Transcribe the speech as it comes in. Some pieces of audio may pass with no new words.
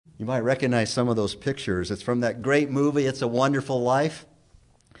You might recognize some of those pictures. It's from that great movie, It's a Wonderful Life.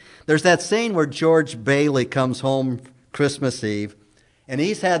 There's that scene where George Bailey comes home Christmas Eve, and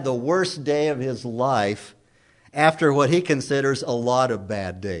he's had the worst day of his life after what he considers a lot of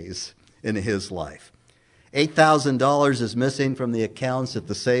bad days in his life. $8,000 is missing from the accounts at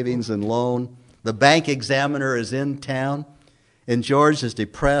the savings and loan. The bank examiner is in town, and George is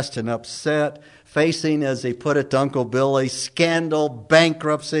depressed and upset, facing, as he put it to Uncle Billy, scandal,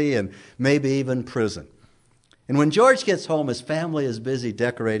 bankruptcy, and maybe even prison. And when George gets home, his family is busy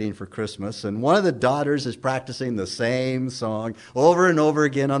decorating for Christmas, and one of the daughters is practicing the same song over and over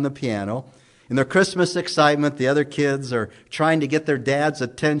again on the piano. In their Christmas excitement, the other kids are trying to get their dad's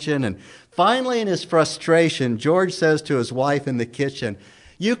attention, and finally, in his frustration, George says to his wife in the kitchen,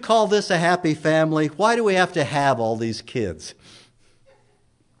 "You call this a happy family? Why do we have to have all these kids?"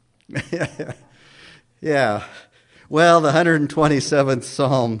 Yeah. Well, the 127th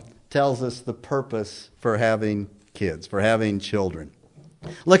Psalm tells us the purpose for having kids, for having children.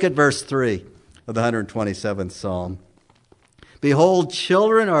 Look at verse 3 of the 127th Psalm. "Behold,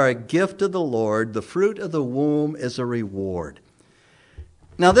 children are a gift of the Lord. The fruit of the womb is a reward."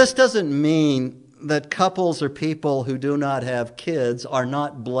 Now, this doesn't mean that couples or people who do not have kids are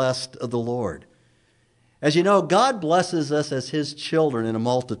not blessed of the Lord. As you know, God blesses us as His children in a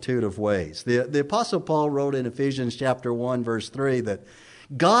multitude of ways. The Apostle Paul wrote in Ephesians chapter 1, verse 3, that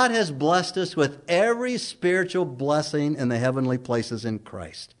God has blessed us with every spiritual blessing in the heavenly places in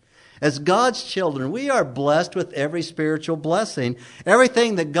Christ. As God's children, we are blessed with every spiritual blessing.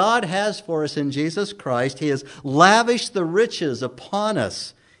 Everything that God has for us in Jesus Christ, He has lavished the riches upon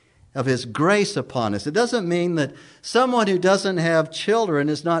us, of His grace upon us. It doesn't mean that someone who doesn't have children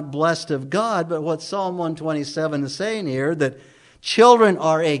is not blessed of God, but what Psalm 127 is saying here, that children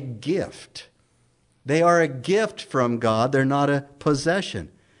are a gift. They are a gift from God. They're not a possession.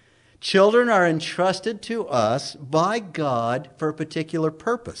 Children are entrusted to us by God for a particular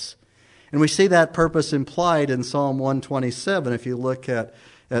purpose. And we see that purpose implied in Psalm 127 if you look at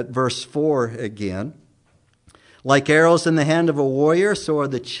verse 4 again. "Like arrows in the hand of a warrior, so are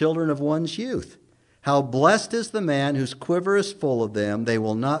the children of one's youth. How blessed is the man whose quiver is full of them. They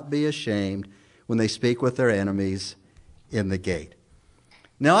will not be ashamed when they speak with their enemies in the gate."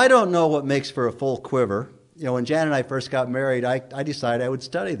 Now, I don't know what makes for a full quiver. You know, when Jan and I first got married, I decided I would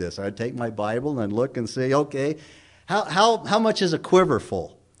study this. I'd take my Bible and look and see, okay, how much is a quiver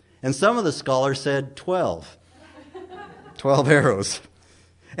full? And some of the scholars said 12. 12 arrows.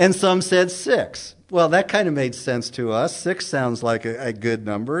 And some said 6. Well, that kind of made sense to us. 6 sounds like a good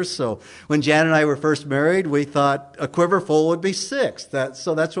number. So when Jan and I were first married, we thought a quiver full would be 6.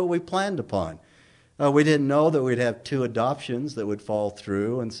 So that's what we planned upon. We didn't know that we'd have 2 adoptions that would fall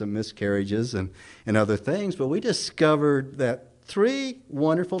through and some miscarriages and other things. But we discovered that 3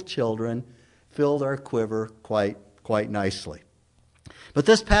 wonderful children filled our quiver quite nicely. But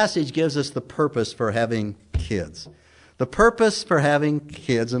this passage gives us the purpose for having kids. The purpose for having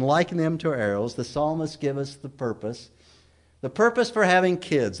kids, and liking them to arrows, the psalmist gives us the purpose. The purpose for having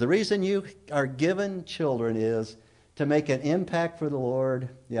kids, the reason you are given children is to make an impact for the Lord.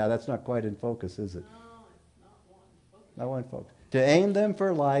 Yeah, that's not quite in focus, is it? No, it's not one in focus. To aim them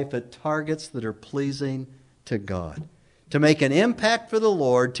for life at targets that are pleasing to God. To make an impact for the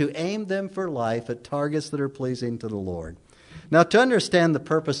Lord, to aim them for life at targets that are pleasing to the Lord. Now, to understand the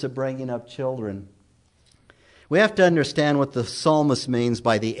purpose of bringing up children, we have to understand what the psalmist means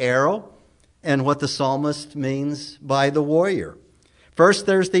by the arrow and what the psalmist means by the warrior. First,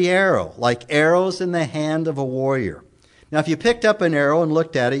 there's the arrow, like arrows in the hand of a warrior. Now, if you picked up an arrow and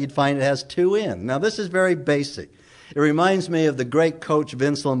looked at it, you'd find it has 2 ends. Now, this is very basic. It reminds me of the great coach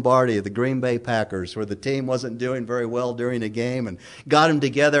Vince Lombardi of the Green Bay Packers, where the team wasn't doing very well during a game and got them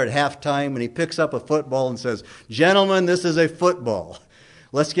together at halftime, and he picks up a football and says, "Gentlemen, this is a football.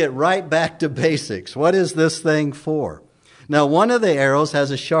 Let's get right back to basics. What is this thing for?" Now, one of the arrows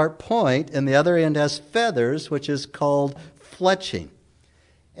has a sharp point, and the other end has feathers, which is called fletching.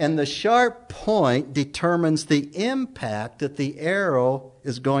 And the sharp point determines the impact that the arrow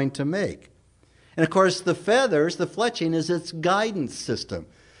is going to make. And of course, the feathers, the fletching, is its guidance system.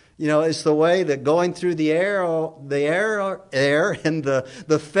 You know, it's the way that going through the air and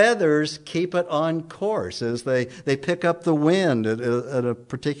the feathers keep it on course as they pick up the wind at a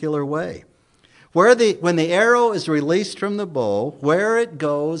particular way. When the arrow is released from the bow, where it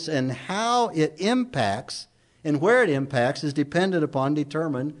goes and how it impacts and where it impacts is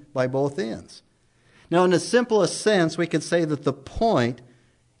determined by both ends. Now, in the simplest sense, we could say that the point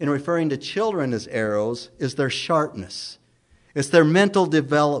in referring to children as arrows is their sharpness. It's their mental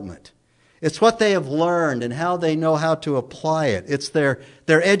development. It's what they have learned and how they know how to apply it. It's their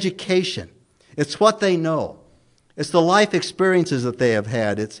education. It's what they know. It's the life experiences that they have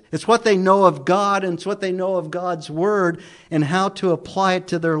had. It's what they know of God, and it's what they know of God's Word and how to apply it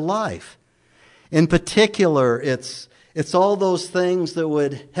to their life. In particular, it's all those things that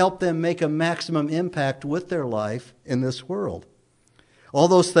would help them make a maximum impact with their life in this world. All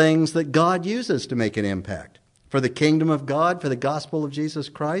those things that God uses to make an impact for the kingdom of God, for the gospel of Jesus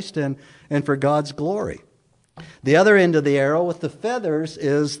Christ, and for God's glory. The other end of the arrow with the feathers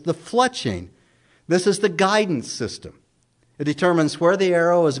is the fletching. This is the guidance system. It determines where the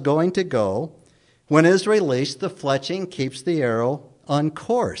arrow is going to go. When it is released, the fletching keeps the arrow on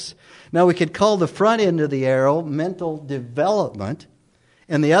course. Now, we could call the front end of the arrow mental development,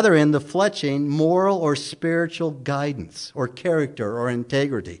 and the other end, the fletching, moral or spiritual guidance, or character, or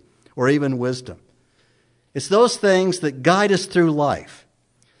integrity, or even wisdom. It's those things that guide us through life.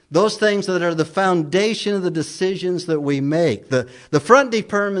 Those things that are the foundation of the decisions that we make. The front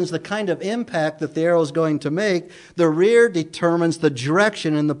determines the kind of impact that the arrow is going to make. The rear determines the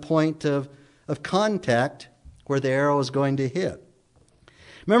direction and the point of contact where the arrow is going to hit.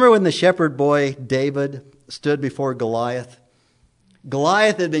 Remember when the shepherd boy David stood before Goliath?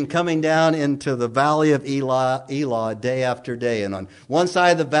 Goliath had been coming down into the valley of Elah day after day. And on one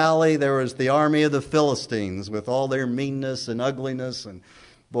side of the valley, there was the army of the Philistines with all their meanness and ugliness. And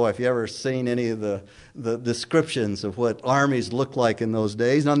boy, if you ever seen any of the descriptions of what armies looked like in those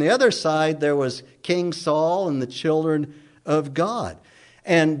days. And on the other side, there was King Saul and the children of God.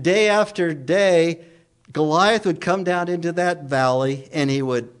 And day after day, Goliath would come down into that valley and he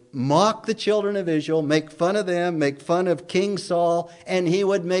would mock the children of Israel, make fun of them, make fun of King Saul, and he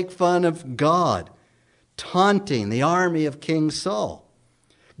would make fun of God, taunting the army of King Saul.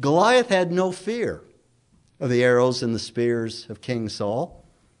 Goliath had no fear of the arrows and the spears of King Saul.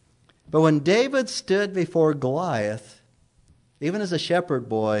 But when David stood before Goliath, even as a shepherd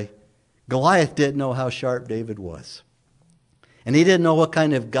boy, Goliath didn't know how sharp David was. And he didn't know what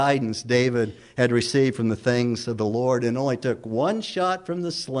kind of guidance David had received from the things of the Lord. And it only took one shot from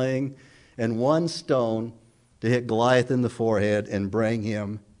the sling and one stone to hit Goliath in the forehead and bring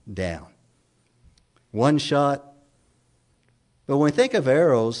him down. One shot. But when we think of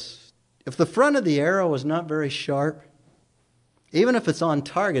arrows, if the front of the arrow is not very sharp, even if it's on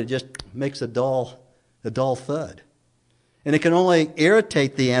target, it just makes a dull thud. And it can only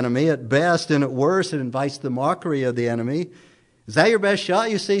irritate the enemy at best, and at worst, it invites the mockery of the enemy. Is that your best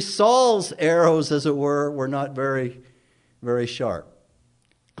shot? You see, Saul's arrows, as it were not very, very sharp.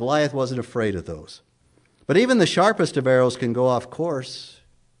 Goliath wasn't afraid of those. But even the sharpest of arrows can go off course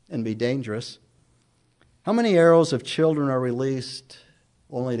and be dangerous. How many arrows of children are released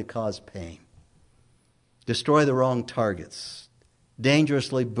only to cause pain? Destroy the wrong targets.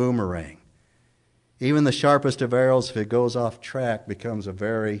 Dangerously boomerang. Even the sharpest of arrows, if it goes off track, becomes a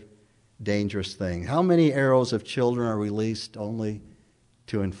very dangerous thing. How many arrows of children are released only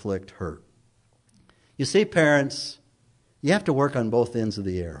to inflict hurt? You see, parents, you have to work on both ends of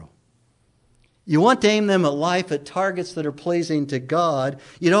the arrow. You want to aim them at life at targets that are pleasing to God.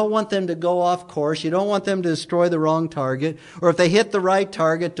 You don't want them to go off course. You don't want them to destroy the wrong target. Or if they hit the right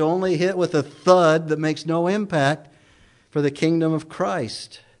target, to only hit with a thud that makes no impact for the kingdom of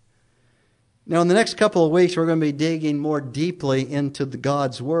Christ. Now, in the next couple of weeks, we're going to be digging more deeply into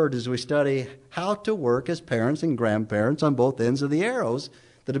God's Word as we study how to work as parents and grandparents on both ends of the arrows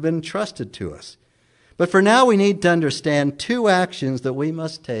that have been entrusted to us. But for now, we need to understand two actions that we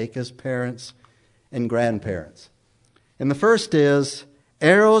must take as parents and grandparents. And the first is,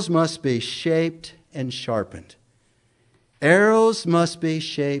 arrows must be shaped and sharpened. Arrows must be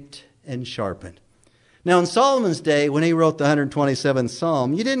shaped and sharpened. Now, in Solomon's day, when he wrote the 127th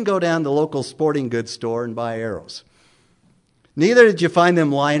Psalm, you didn't go down to the local sporting goods store and buy arrows. Neither did you find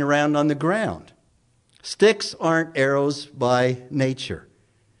them lying around on the ground. Sticks aren't arrows by nature.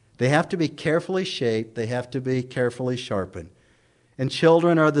 They have to be carefully shaped. They have to be carefully sharpened. And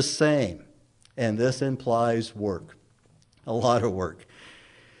children are the same. And this implies work. A lot of work.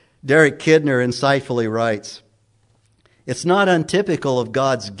 Derek Kidner insightfully writes, "It's not untypical of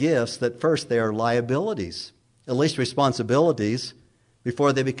God's gifts that first they are liabilities, at least responsibilities,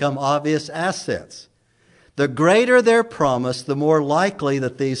 before they become obvious assets. The greater their promise, the more likely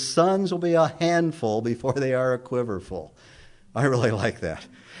that these sons will be a handful before they are a quiverful." I really like that.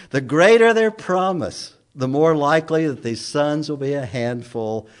 The greater their promise, the more likely that these sons will be a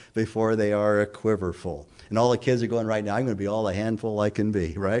handful before they are a quiverful. And all the kids are going right now, I'm going to be all the handful I can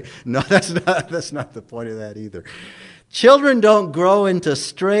be, right? No, that's not the point of that either. Children don't grow into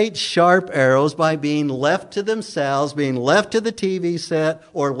straight, sharp arrows by being left to themselves, being left to the TV set,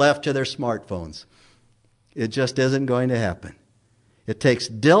 or left to their smartphones. It just isn't going to happen. It takes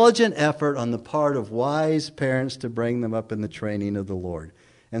diligent effort on the part of wise parents to bring them up in the training of the Lord.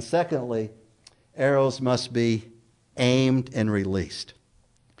 And secondly, arrows must be aimed and released.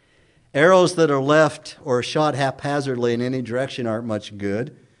 Arrows that are left or shot haphazardly in any direction aren't much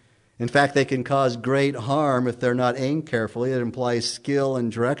good. In fact, they can cause great harm if they're not aimed carefully. It implies skill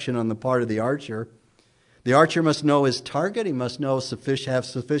and direction on the part of the archer. The archer must know his target. He must have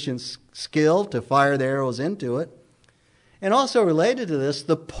sufficient skill to fire the arrows into it. And also related to this,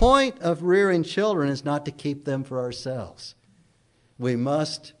 the point of rearing children is not to keep them for ourselves. We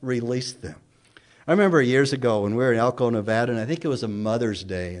must release them. I remember years ago when we were in Elko, Nevada, and I think it was a Mother's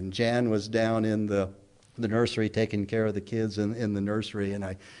Day, and Jan was down in the nursery taking care of the kids in the nursery, and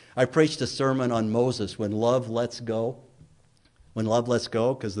I preached a sermon on Moses, when love lets go. When love lets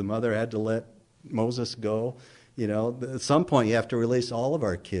go, because the mother had to let Moses go. You know, at some point you have to release all of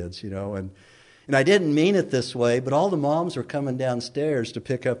our kids, you know, and I didn't mean it this way, but all the moms were coming downstairs to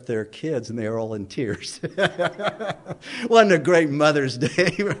pick up their kids, and they were all in tears. Wasn't a great Mother's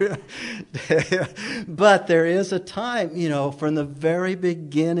Day. But there is a time, you know, from the very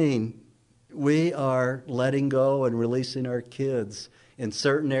beginning, we are letting go and releasing our kids in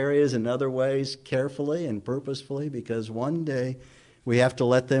certain areas and other ways carefully and purposefully, because one day we have to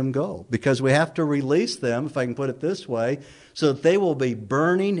let them go. Because we have to release them, if I can put it this way, so that they will be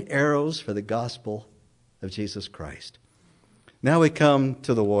burning arrows for the gospel of Jesus Christ. Now we come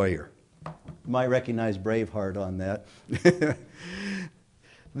to the warrior. You might recognize Braveheart on that.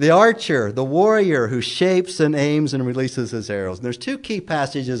 The archer, the warrior who shapes and aims and releases his arrows. And there's two key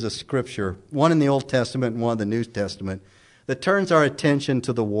passages of Scripture, one in the Old Testament and one in the New Testament, that turns our attention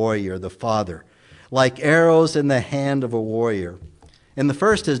to the warrior, the father, like arrows in the hand of a warrior. And the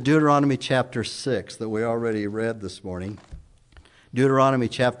first is Deuteronomy chapter 6 that we already read this morning. Deuteronomy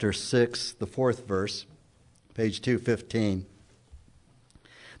chapter 6, the 4th verse, page 215.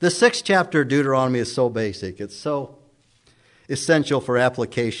 The 6th chapter of Deuteronomy is so basic. It's so essential for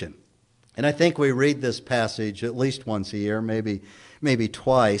application. And I think we read this passage at least once a year, maybe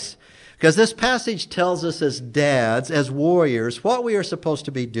twice, because this passage tells us as dads, as warriors, what we are supposed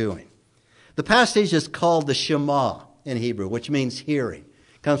to be doing. The passage is called the Shema in Hebrew, which means hearing.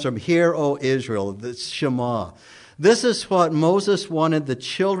 It comes from Hear, O Israel, the Shema. This is what Moses wanted the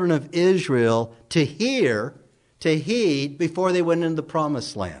children of Israel to hear, to heed, before they went into the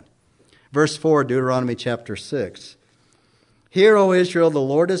promised land. Verse 4, Deuteronomy chapter 6. Hear, O Israel, the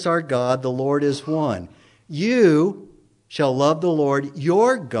Lord is our God, the Lord is one. You shall love the Lord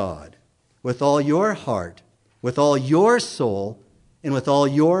your God with all your heart, with all your soul, and with all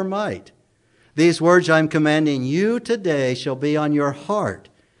your might. These words I am commanding you today shall be on your heart.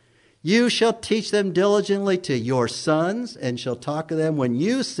 You shall teach them diligently to your sons, and shall talk to them when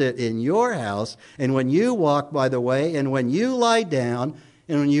you sit in your house, and when you walk by the way, and when you lie down,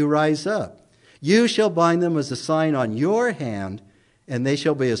 and when you rise up. You shall bind them as a sign on your hand, and they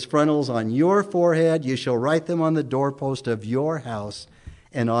shall be as frontals on your forehead. You shall write them on the doorpost of your house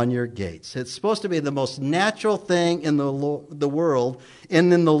and on your gates. It's supposed to be the most natural thing in the world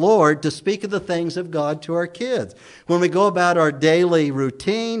and in the Lord to speak of the things of God to our kids. When we go about our daily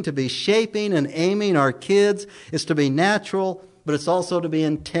routine, to be shaping and aiming our kids, it's to be natural, but it's also to be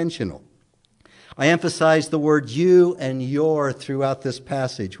intentional. I emphasized the word you and your throughout this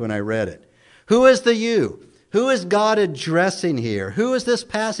passage when I read it. Who is the you? Who is God addressing here? Who is this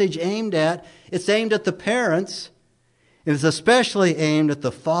passage aimed at? It's aimed at the parents. It is especially aimed at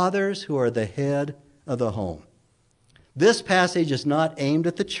the fathers who are the head of the home. This passage is not aimed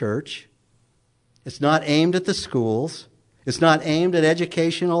at the church. It's not aimed at the schools. It's not aimed at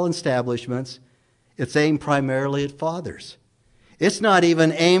educational establishments. It's aimed primarily at fathers. It's not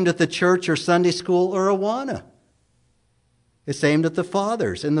even aimed at the church or Sunday school or Awana. It's aimed at the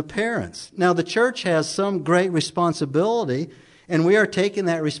fathers and the parents. Now, the church has some great responsibility, and we are taking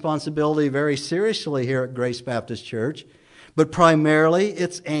that responsibility very seriously here at Grace Baptist Church. But primarily,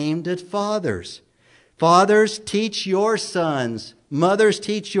 it's aimed at fathers. Fathers, teach your sons. Mothers,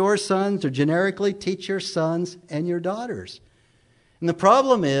 teach your sons, or generically, teach your sons and your daughters. And the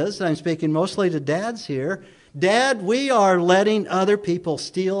problem is, I'm speaking mostly to dads here, Dad, we are letting other people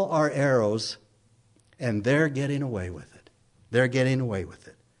steal our arrows, and they're getting away with it. They're getting away with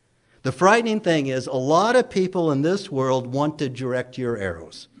it. The frightening thing is, a lot of people in this world want to direct your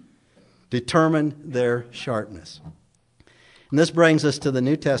arrows, determine their sharpness. And this brings us to the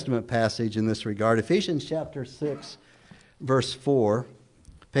New Testament passage in this regard. Ephesians chapter 6, verse 4,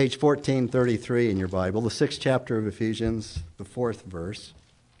 page 1433 in your Bible, the 6th chapter of Ephesians, the 4th verse.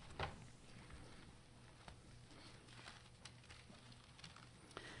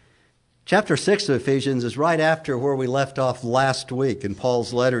 Chapter 6 of Ephesians is right after where we left off last week in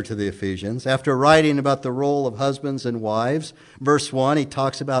Paul's letter to the Ephesians. After writing about the role of husbands and wives, verse 1, he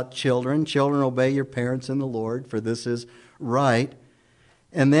talks about children. Children, obey your parents in the Lord, for this is right.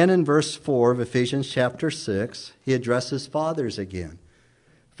 And then in verse 4 of Ephesians chapter 6, he addresses fathers again.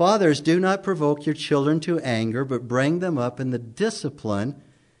 Fathers, do not provoke your children to anger, but bring them up in the discipline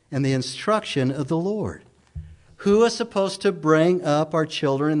and the instruction of the Lord. Who is supposed to bring up our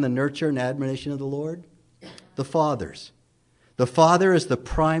children in the nurture and admonition of the Lord? The fathers. The father is the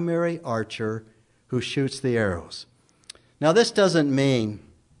primary archer who shoots the arrows. Now, this doesn't mean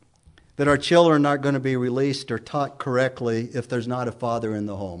that our children aren't going to be released or taught correctly if there's not a father in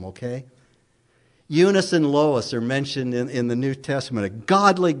the home, okay? Eunice and Lois are mentioned in the New Testament, a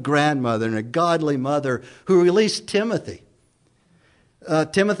godly grandmother and a godly mother who released Timothy.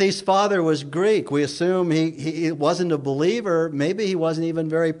 Timothy's father was Greek. We assume he wasn't a believer. Maybe he wasn't even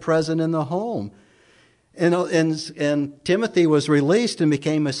very present in the home. And Timothy was released and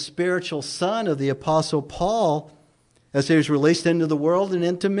became a spiritual son of the Apostle Paul as he was released into the world and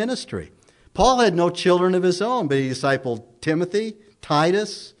into ministry. Paul had no children of his own, but he discipled Timothy,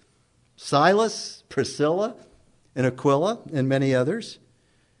 Titus, Silas, Priscilla, and Aquila, and many others.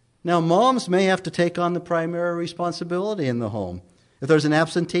 Now, moms may have to take on the primary responsibility in the home. If there's an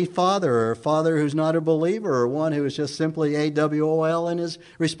absentee father or a father who's not a believer or one who is just simply AWOL in his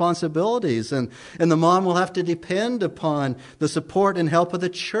responsibilities, and the mom will have to depend upon the support and help of the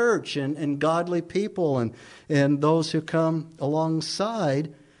church and godly people and those who come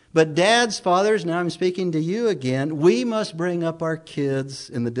alongside. But dads, fathers, now I'm speaking to you again, we must bring up our kids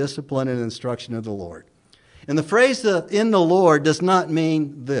in the discipline and instruction of the Lord. And the phrase in the Lord does not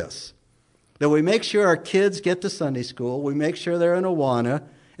mean this. That we make sure our kids get to Sunday school, we make sure they're in Awana,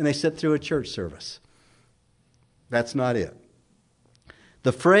 and they sit through a church service. That's not it.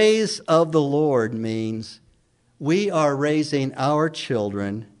 The phrase of the Lord means we are raising our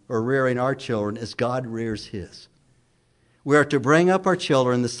children, or rearing our children, as God rears His. We are to bring up our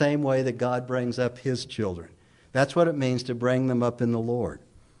children the same way that God brings up His children. That's what it means to bring them up in the Lord.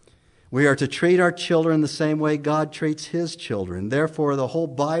 We are to treat our children the same way God treats His children. Therefore, the whole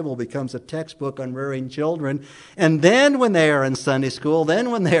Bible becomes a textbook on rearing children. And then when they are in Sunday school,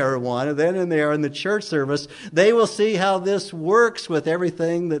 then when they are in Awana, then when they are in the church service, they will see how this works with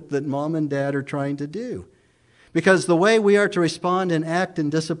everything that mom and dad are trying to do. Because the way we are to respond and act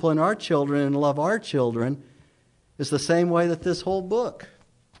and discipline our children and love our children is the same way that this whole book,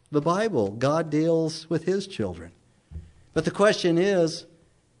 the Bible, God deals with His children. But the question is,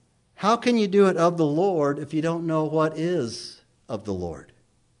 how can you do it of the Lord if you don't know what is of the Lord?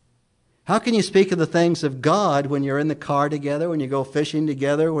 How can you speak of the things of God when you're in the car together, when you go fishing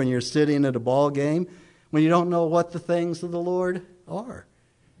together, when you're sitting at a ball game, when you don't know what the things of the Lord are?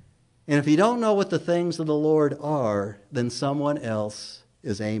 And if you don't know what the things of the Lord are, then someone else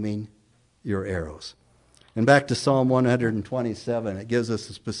is aiming your arrows. And back to Psalm 127, it gives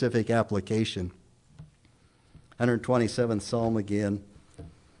us a specific application. 127th Psalm again.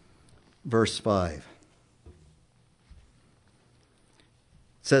 Verse 5. It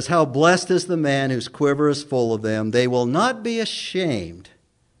says, how blessed is the man whose quiver is full of them. They will not be ashamed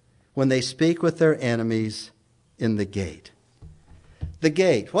when they speak with their enemies in the gate. The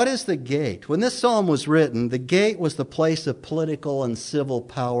gate. What is the gate? When this psalm was written, the gate was the place of political and civil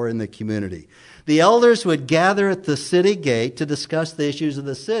power in the community. The elders would gather at the city gate to discuss the issues of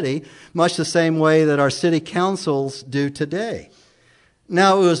the city, much the same way that our city councils do today.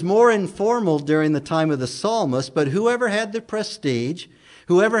 Now, it was more informal during the time of the psalmist, but whoever had the prestige,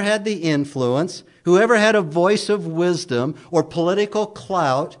 whoever had the influence, whoever had a voice of wisdom or political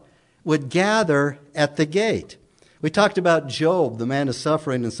clout would gather at the gate. We talked about Job, the man of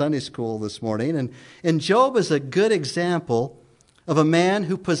suffering, in Sunday school this morning, and Job is a good example of a man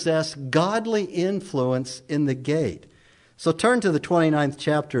who possessed godly influence in the gate. So turn to the 29th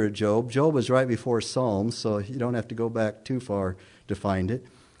chapter of Job. Job is right before Psalms, so you don't have to go back too far to find it.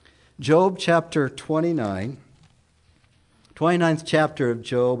 Job chapter 29, 29th chapter of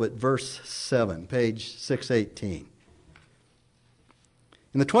Job at verse 7, page 618.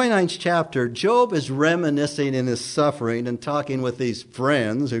 In the 29th chapter, Job is reminiscing in his suffering and talking with these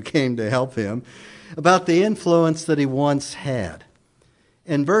friends who came to help him about the influence that he once had.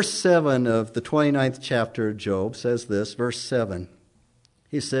 And verse 7 of the 29th chapter of Job says this, verse 7.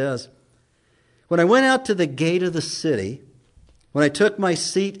 He says, when I went out to the gate of the city, When I took my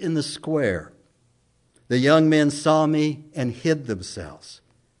seat in the square, the young men saw me and hid themselves.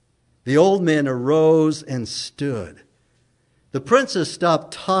 The old men arose and stood. The princes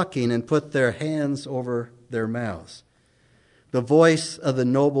stopped talking and put their hands over their mouths. The voice of the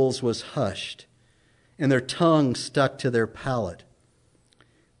nobles was hushed, and their tongue stuck to their palate.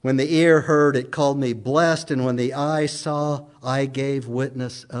 When the ear heard, it called me blessed, and when the eye saw, I gave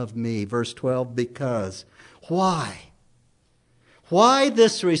witness of me. Verse 12, because. Why? Why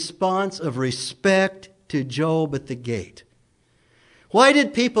this response of respect to Job at the gate? Why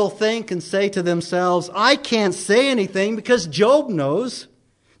did people think and say to themselves, I can't say anything because Job knows.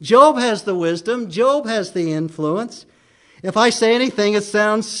 Job has the wisdom. Job has the influence. If I say anything, it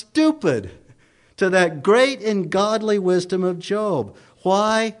sounds stupid to that great and godly wisdom of Job.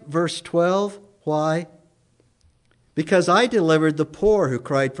 Why? Verse 12. Why? Because I delivered the poor who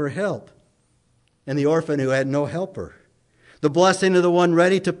cried for help, and the orphan who had no helper. The blessing of the one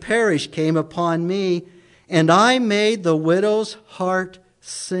ready to perish came upon me, and I made the widow's heart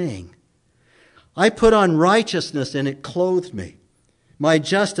sing. I put on righteousness, and it clothed me. My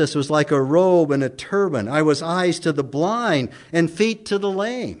justice was like a robe and a turban. I was eyes to the blind and feet to the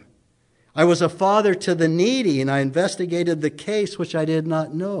lame. I was a father to the needy, and I investigated the case which I did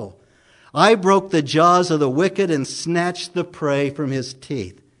not know. I broke the jaws of the wicked and snatched the prey from his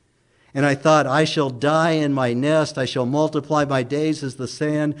teeth. And I thought, I shall die in my nest. I shall multiply my days as the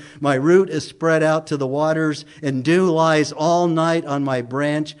sand. My root is spread out to the waters, and dew lies all night on my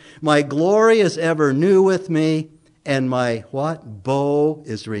branch. My glory is ever new with me, and my what? Bow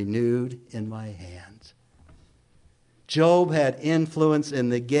is renewed in my hands. Job had influence in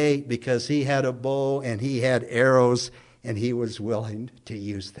the gate because he had a bow and he had arrows, and he was willing to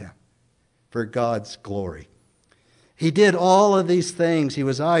use them for God's glory. He did all of these things. He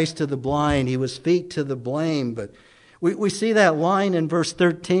was eyes to the blind. He was feet to the lame. But we see that line in verse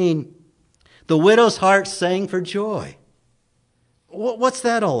 13. The widow's heart sang for joy. What's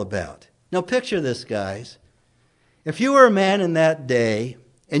that all about? Now picture this, guys. If you were a man in that day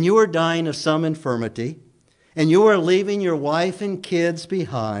and you were dying of some infirmity and you were leaving your wife and kids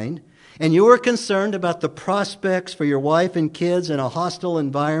behind and you were concerned about the prospects for your wife and kids in a hostile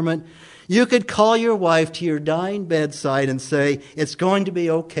environment, you could call your wife to your dying bedside and say, it's going to be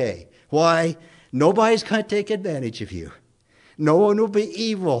okay. Why? Nobody's going to take advantage of you. No one will be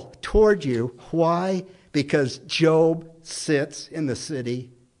evil toward you. Why? Because Job sits in the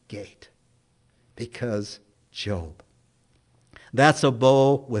city gate. Because Job. That's a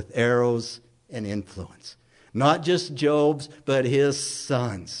bow with arrows and influence. Not just Job's, but his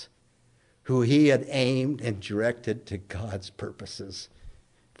sons, who he had aimed and directed to God's purposes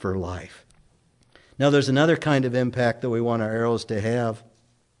for life. Now there's another kind of impact that we want our arrows to have.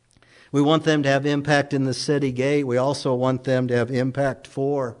 We want them to have impact in the city gate. We also want them to have impact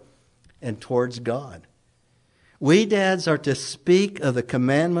for and towards God. We dads are to speak of the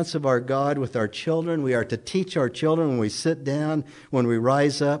commandments of our God with our children. We are to teach our children when we sit down, when we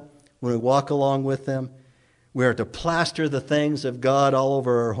rise up, when we walk along with them. We are to plaster the things of God all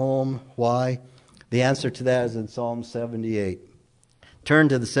over our home. Why? The answer to that is in Psalm 78. Turn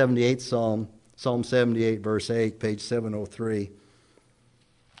to the 78th Psalm, Psalm 78, verse 8, page 703.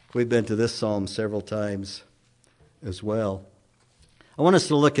 We've been to this psalm several times as well. I want us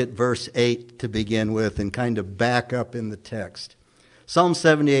to look at verse 8 to begin with and kind of back up in the text. Psalm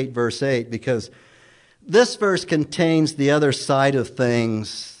 78, verse 8, because this verse contains the other side of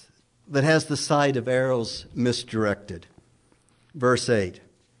things that has the side of arrows misdirected. Verse 8.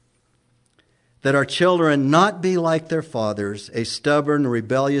 That our children not be like their fathers, a stubborn,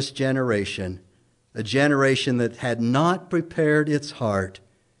 rebellious generation, a generation that had not prepared its heart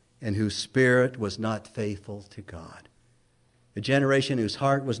and whose spirit was not faithful to God. A generation whose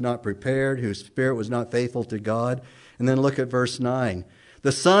heart was not prepared, whose spirit was not faithful to God. And then look at verse 9.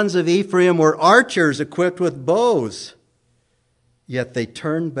 The sons of Ephraim were archers equipped with bows, yet they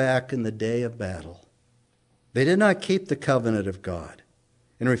turned back in the day of battle. They did not keep the covenant of God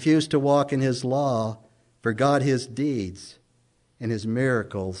and refused to walk in his law, forgot his deeds and his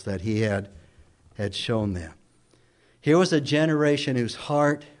miracles that he had shown them. Here was a generation whose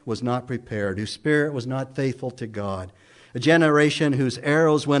heart was not prepared, whose spirit was not faithful to God. A generation whose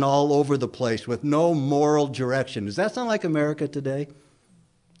arrows went all over the place with no moral direction. Does that sound like America today?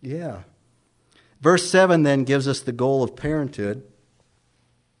 Yeah. Verse 7 then gives us the goal of parenthood.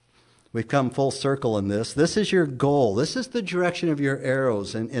 We've come full circle in this. This is your goal. This is the direction of your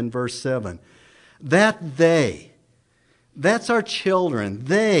arrows in verse 7. That's our children.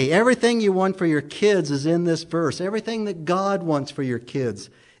 Everything you want for your kids is in this verse. Everything that God wants for your kids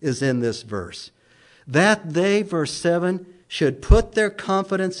is in this verse. That they, verse 7, should put their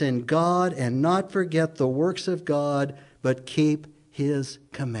confidence in God and not forget the works of God, but keep His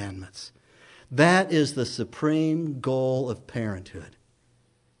commandments. That is the supreme goal of parenthood.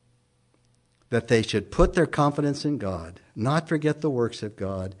 That they should put their confidence in God, not forget the works of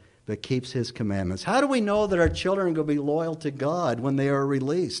God, but keeps His commandments. How do we know that our children are going to be loyal to God when they are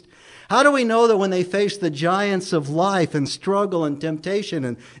released? How do we know that when they face the giants of life and struggle and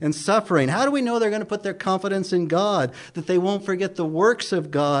temptation and suffering, how do we know they're going to put their confidence in God, that they won't forget the works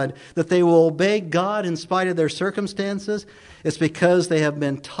of God, that they will obey God in spite of their circumstances? It's because they have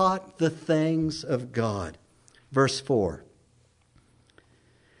been taught the things of God. Verse 4.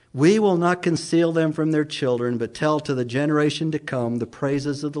 We will not conceal them from their children, but tell to the generation to come the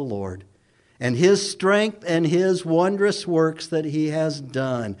praises of the Lord and His strength and His wondrous works that He has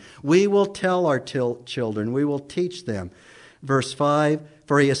done. We will tell our children. We will teach them. Verse 5,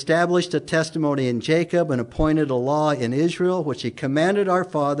 for He established a testimony in Jacob and appointed a law in Israel, which He commanded our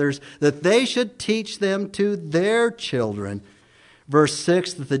fathers, that they should teach them to their children. Verse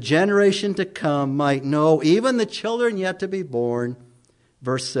 6, that the generation to come might know, even the children yet to be born.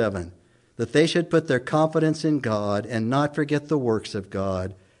 Verse 7, that they should put their confidence in God and not forget the works of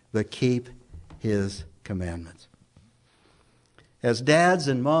God, but keep His commandments. As dads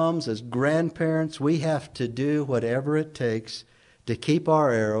and moms, as grandparents, we have to do whatever it takes to keep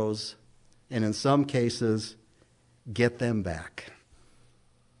our arrows and in some cases, get them back.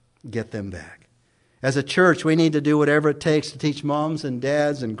 Get them back. As a church, we need to do whatever it takes to teach moms and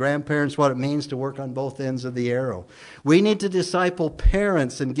dads and grandparents what it means to work on both ends of the arrow. We need to disciple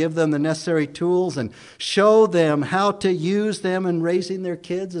parents and give them the necessary tools and show them how to use them in raising their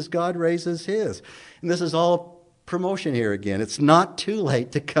kids as God raises His. And this is all promotion here again. It's not too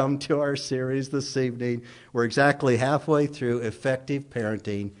late to come to our series this evening. We're exactly halfway through effective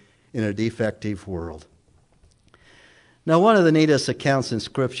parenting in a defective world. Now, one of the neatest accounts in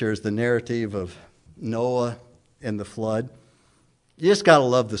Scripture is the narrative of Noah and the flood. You just got to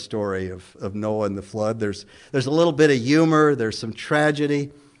love the story of Noah and the flood. There's a little bit of humor. There's some tragedy.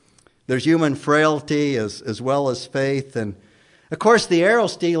 There's human frailty as well as faith. And, of course, the arrow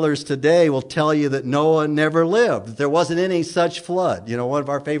stealers today will tell you that Noah never lived, that there wasn't any such flood. You know, one of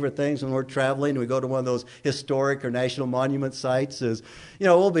our favorite things when we're traveling, we go to one of those historic or national monument sites is, you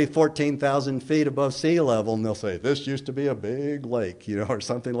know, we'll be 14,000 feet above sea level, and they'll say, this used to be a big lake, you know, or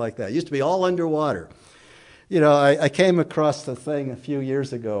something like that. It used to be all underwater. You know, I came across the thing a few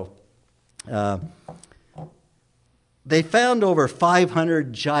years ago. They found over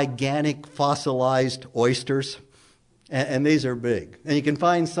 500 gigantic fossilized oysters. And these are big. And you can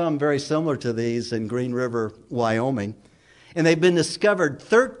find some very similar to these in Green River, Wyoming. And they've been discovered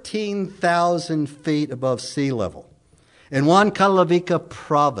 13,000 feet above sea level in Huancavelica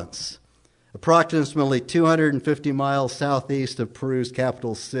province, approximately 250 miles southeast of Peru's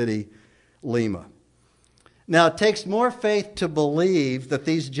capital city, Lima. Now, it takes more faith to believe that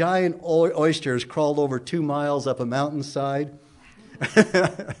these giant oysters crawled over 2 miles up a mountainside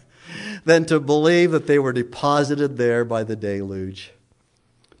than to believe that they were deposited there by the deluge,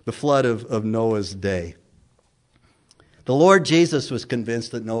 the flood of Noah's day. The Lord Jesus was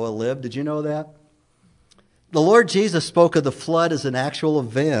convinced that Noah lived. Did you know that? The Lord Jesus spoke of the flood as an actual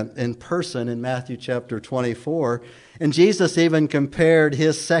event in person in Matthew chapter 24. And Jesus even compared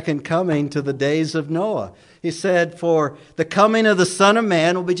His second coming to the days of Noah. He said, for the coming of the Son of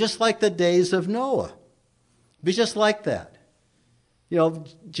Man will be just like the days of Noah. Be just like that. You know,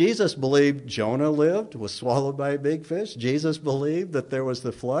 Jesus believed Jonah lived, was swallowed by a big fish. Jesus believed that there was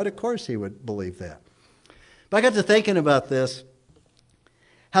the flood. Of course He would believe that. But I got to thinking about this.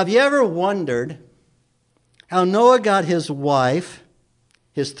 Have you ever wondered how Noah got his wife,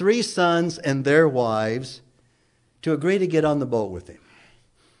 his 3 sons, and their wives to agree to get on the boat with him?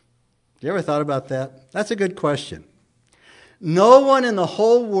 You ever thought about that? That's a good question. No one in the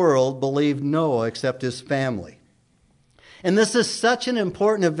whole world believed Noah except his family. And this is such an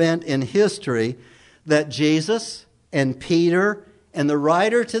important event in history that Jesus and Peter and the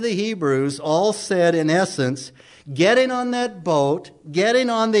writer to the Hebrews all said, in essence, getting on that boat, getting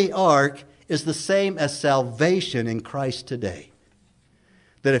on the ark, is the same as salvation in Christ today.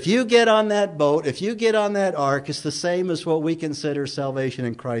 That if you get on that boat, if you get on that ark, it's the same as what we consider salvation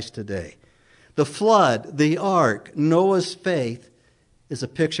in Christ today. The flood, the ark, Noah's faith is a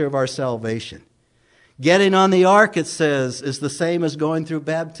picture of our salvation. Getting on the ark, it says, is the same as going through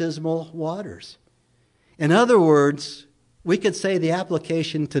baptismal waters. In other words, we could say the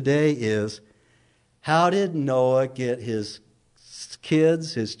application today is, how did Noah get his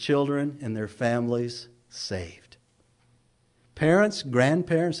kids, his children, and their families saved? Parents,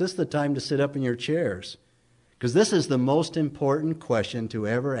 grandparents, this is the time to sit up in your chairs. Because this is the most important question to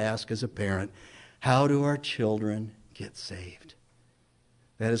ever ask as a parent. How do our children get saved?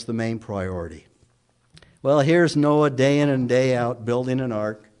 That is the main priority. Well, here's Noah day in and day out building an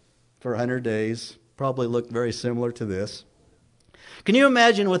ark for 100 days. Probably looked very similar to this. Can you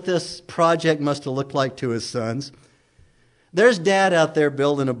imagine what this project must have looked like to his sons? There's Dad out there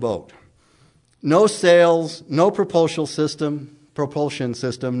building a boat. No sails, no propulsion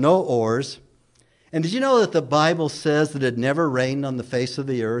system, no oars. And did you know that the Bible says that it never rained on the face of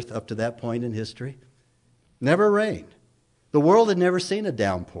the earth up to that point in history? Never rained. The world had never seen a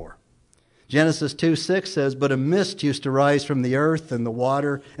downpour. Genesis 2:6 says, but a mist used to rise from the earth and the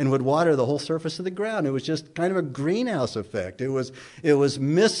water and would water the whole surface of the ground. It was just kind of a greenhouse effect. It was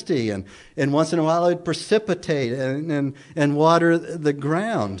misty, and once in a while it would precipitate and water the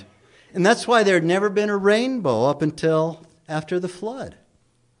ground. And that's why there had never been a rainbow up until after the flood.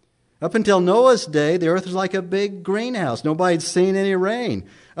 Up until Noah's day, the earth was like a big greenhouse. Nobody had seen any rain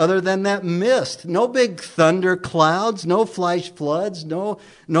other than that mist. No big thunder clouds, no flash floods, no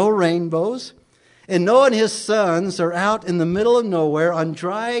rainbows. And Noah and his sons are out in the middle of nowhere on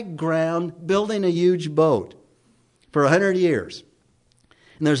dry ground building a huge boat for 100 years.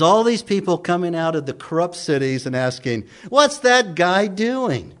 And there's all these people coming out of the corrupt cities and asking, what's that guy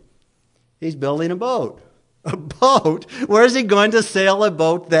doing? He's building a boat. A boat? Where is he going to sail a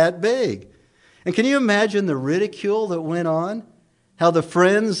boat that big? And can you imagine the ridicule that went on? How the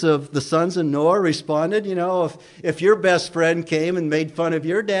friends of the sons of Noah responded? You know, if your best friend came and made fun of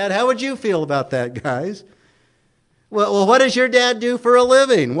your dad, how would you feel about that, guys? Well, what does your dad do for a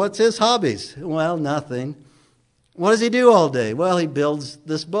living? What's his hobbies? Well, nothing. What does he do all day? Well, he builds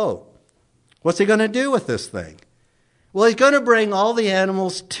this boat. What's he going to do with this thing? Well, he's going to bring all the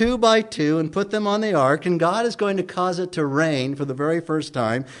animals 2 by 2 and put them on the ark, and God is going to cause it to rain for the very first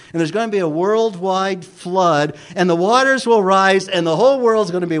time, and there's going to be a worldwide flood, and the waters will rise, and the whole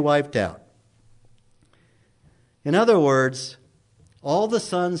world's going to be wiped out. In other words, all the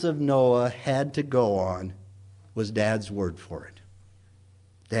sons of Noah had to go on was Dad's word for it.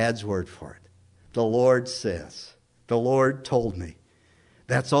 Dad's word for it. The Lord says. The Lord told me.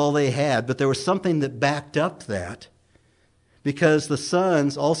 That's all they had, but there was something that backed up that. Because the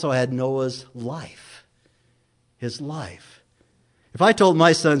sons also had Noah's life. His life. If I told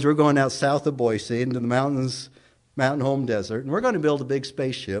my sons we're going out south of Boise into the mountain home desert, and we're going to build a big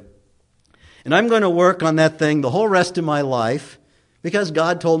spaceship, and I'm going to work on that thing the whole rest of my life because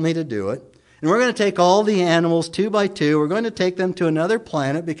God told me to do it, and we're going to take all the animals 2 by 2, we're going to take them to another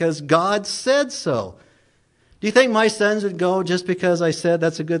planet because God said so. Do you think my sons would go just because I said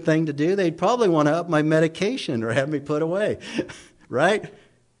that's a good thing to do? They'd probably want to up my medication or have me put away, right?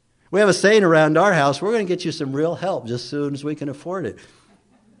 We have a saying around our house, we're going to get you some real help just as soon as we can afford it.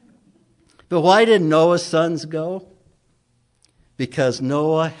 But why did Noah's sons go? Because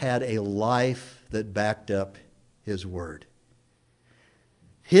Noah had a life that backed up his word.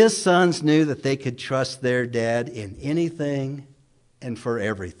 His sons knew that they could trust their dad in anything and for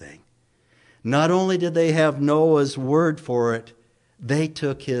everything. Not only did they have Noah's word for it, they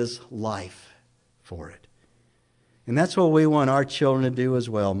took his life for it. And that's what we want our children to do as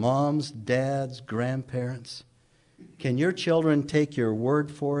well. Moms, dads, grandparents. Can your children take your word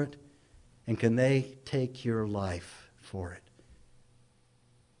for it? And can they take your life for it?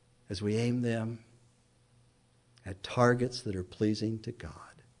 As we aim them at targets that are pleasing to God.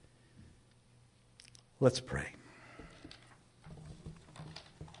 Let's pray.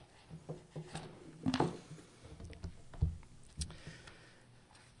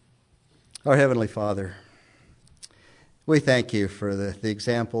 Our Heavenly Father, we thank you for the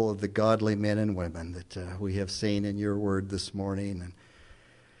example of the godly men and women that we have seen in your word this morning.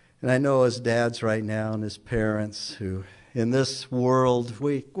 And I know as dads right now and as parents who in this world,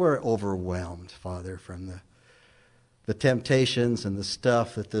 we're overwhelmed, Father, from the temptations and the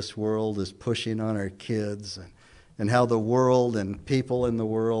stuff that this world is pushing on our kids and how the world and people in the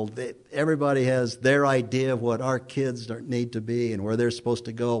world, everybody has their idea of what our kids need to be and where they're supposed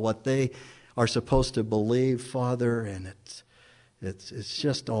to go, what they are supposed to believe, Father. And it's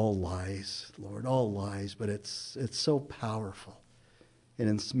just all lies, Lord, all lies. But it's so powerful and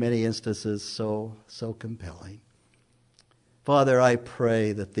in many instances so compelling. Father, I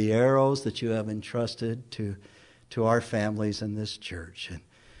pray that the arrows that you have entrusted to our families in this church and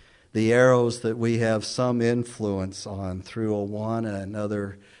the arrows that we have some influence on through Awana and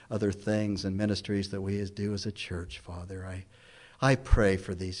other things and ministries that we do as a church, Father. I pray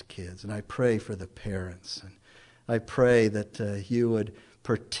for these kids, and I pray for the parents, and I pray that you would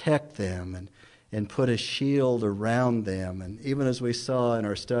protect them and put a shield around them. And even as we saw in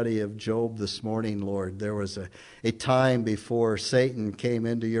our study of Job this morning, Lord, there was a time before Satan came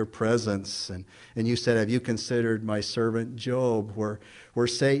into your presence, and you said, have you considered my servant Job, where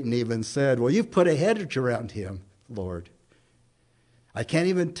Satan even said, well, you've put a hedge around him, Lord. I can't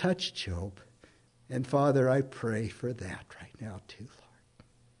even touch Job. And Father, I pray for that right now too,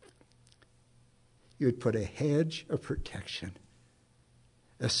 Lord. You would put a hedge of protection,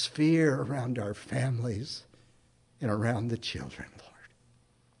 a sphere around our families and around the children, Lord,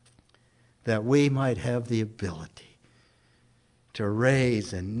 that we might have the ability to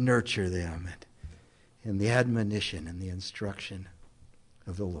raise and nurture them in the admonition and the instruction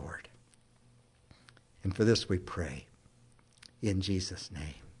of the Lord. And for this we pray in Jesus'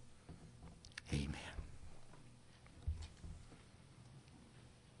 name.